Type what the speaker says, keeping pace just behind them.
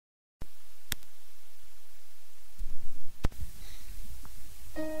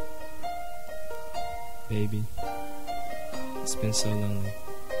Baby, it's been so lonely.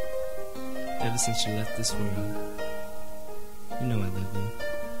 Ever since you left this world. You know I love you,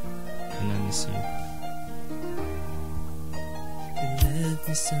 and I miss you. You left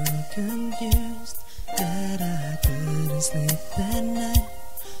me so confused that I couldn't sleep that night.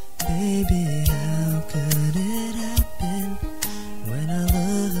 Baby, how could it happen when our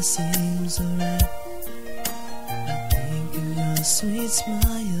love seems so right? I think of your sweet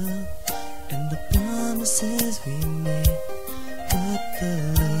smile and the promises we made, but the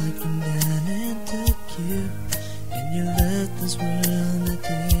Lord came down and took you, and you left this world that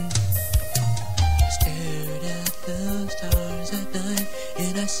day. I stared at the stars at night,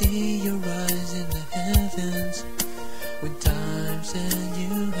 and I see your eyes in the heavens. When time said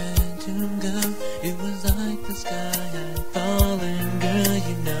you had to go, it was like the sky had fallen. Girl,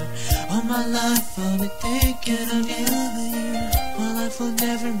 you know, all my life I'll be thinking of you. My life will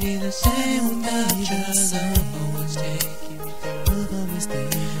never be the same without your love. Always taking me through,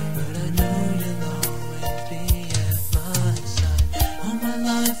 but I know you'll always be at my side. All my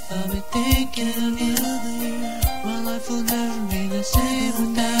life I'll be thinking of you. My life will never be the same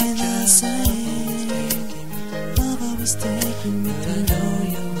without your love. Always taking me through, but I know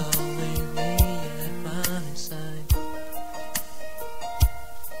you'll always be at my side.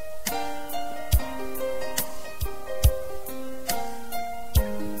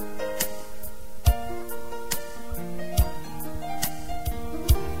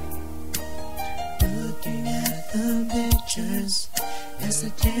 Looking at the pictures as the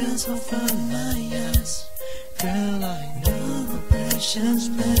tears fall from my eyes, girl, I know the precious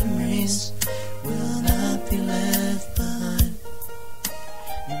memories will not be left behind.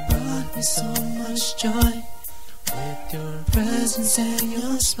 You brought me so much joy with your presence and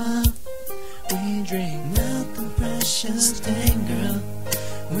your smile. We dreamed out the precious thing, girl,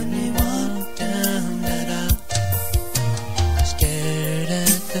 when we walked down that aisle. I stared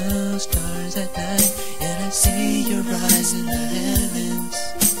at those stars at night, and I see your eyes in the heavens.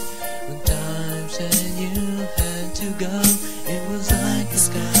 When time said you had to go, it was like the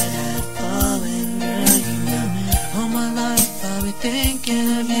sky had fallen. Girl, you know, all my life I'll be thinking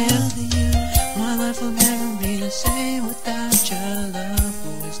of you. My life will never be the same without your love.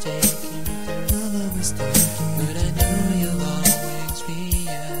 Always taking me through, but I know you'll always be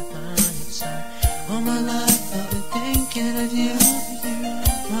at my side. All my life I'll be thinking of you.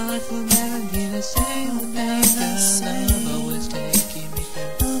 My life will never be the same without your love. Always taking me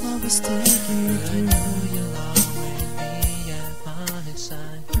through, but I know you'll always be at my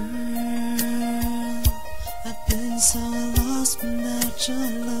side. I've been so lost without your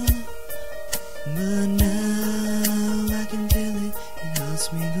love, but now I can feel it, it helps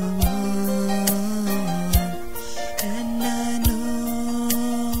me go on. And I know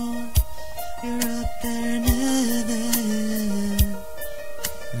you're up there in heaven,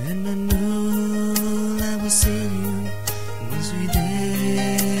 and I know I will see you once we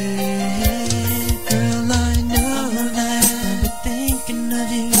did. Girl, I know that I'll be thinking of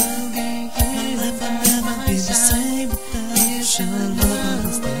you. My life will never be the same without your love.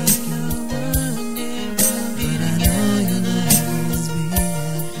 Always taking me through, but I know you'll always be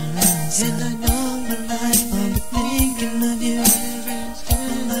at my side.